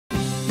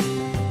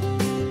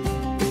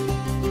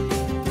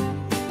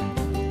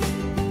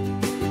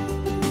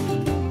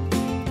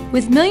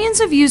With millions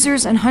of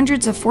users and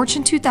hundreds of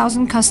Fortune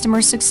 2000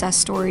 customer success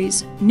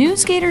stories,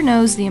 NewsGator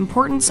knows the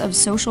importance of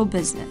social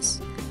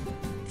business.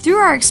 Through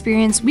our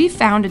experience, we've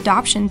found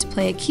adoption to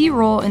play a key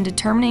role in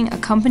determining a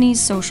company's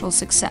social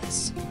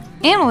success.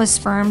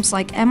 Analyst firms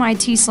like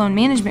MIT Sloan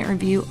Management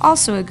Review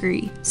also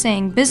agree,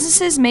 saying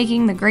businesses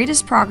making the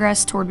greatest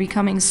progress toward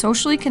becoming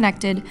socially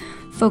connected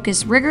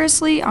focus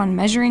rigorously on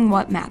measuring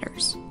what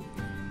matters.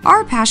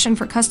 Our passion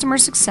for customer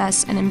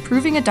success and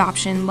improving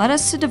adoption led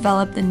us to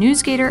develop the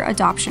NewsGator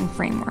Adoption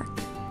Framework,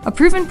 a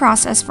proven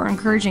process for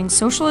encouraging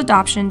social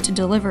adoption to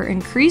deliver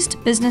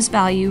increased business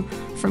value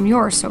from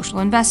your social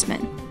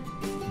investment.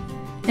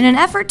 In an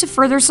effort to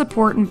further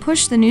support and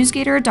push the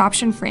NewsGator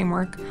Adoption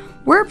Framework,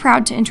 we're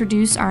proud to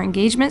introduce our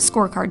Engagement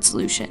Scorecard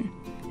solution,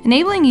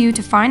 enabling you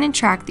to find and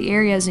track the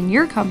areas in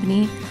your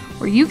company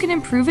where you can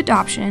improve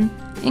adoption,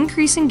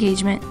 increase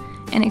engagement,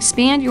 and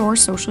expand your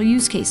social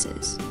use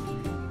cases.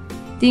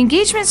 The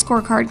Engagement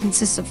Scorecard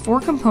consists of 4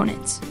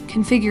 components: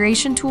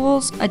 configuration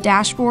tools, a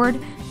dashboard,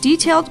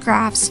 detailed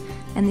graphs,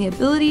 and the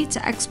ability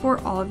to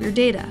export all of your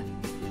data.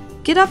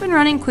 Get up and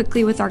running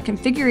quickly with our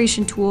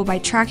configuration tool by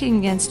tracking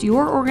against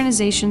your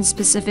organization's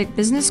specific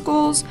business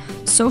goals,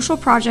 social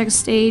project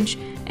stage,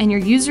 and your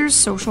users'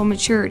 social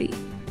maturity.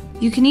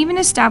 You can even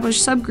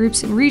establish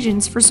subgroups and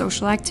regions for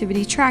social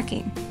activity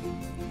tracking.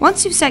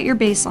 Once you've set your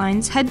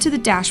baselines, head to the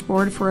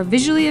dashboard for a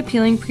visually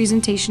appealing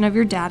presentation of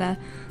your data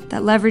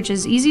that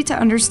leverages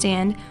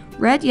easy-to-understand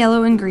red,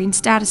 yellow, and green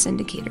status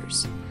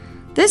indicators.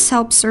 This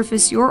helps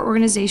surface your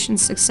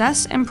organization's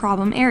success and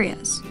problem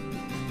areas.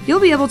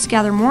 You'll be able to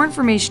gather more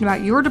information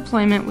about your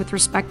deployment with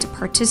respect to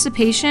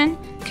participation,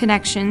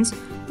 connections,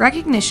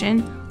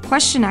 recognition,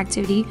 question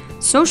activity,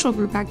 social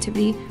group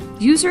activity,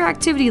 user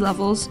activity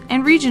levels,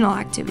 and regional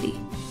activity.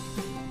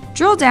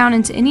 Drill down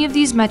into any of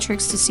these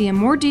metrics to see a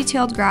more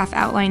detailed graph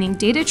outlining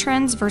data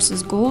trends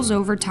versus goals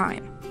over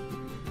time.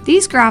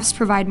 These graphs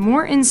provide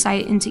more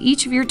insight into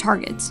each of your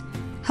targets,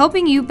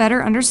 helping you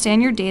better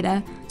understand your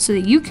data so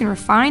that you can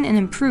refine and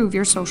improve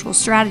your social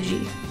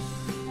strategy.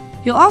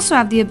 You'll also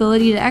have the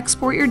ability to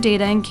export your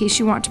data in case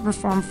you want to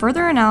perform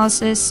further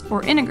analysis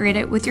or integrate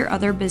it with your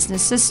other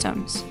business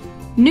systems.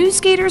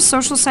 NewsGator's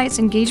Social Sites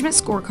Engagement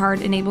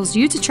Scorecard enables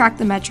you to track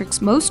the metrics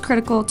most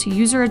critical to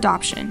user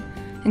adoption,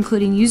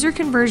 including user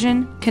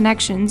conversion,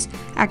 connections,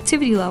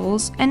 activity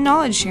levels, and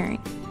knowledge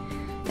sharing.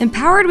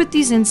 Empowered with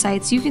these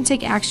insights, you can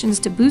take actions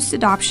to boost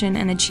adoption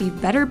and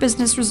achieve better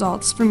business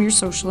results from your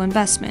social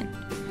investment.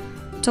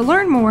 To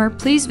learn more,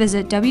 please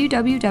visit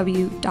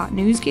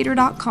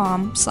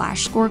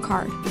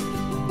www.newsgator.com/scorecard.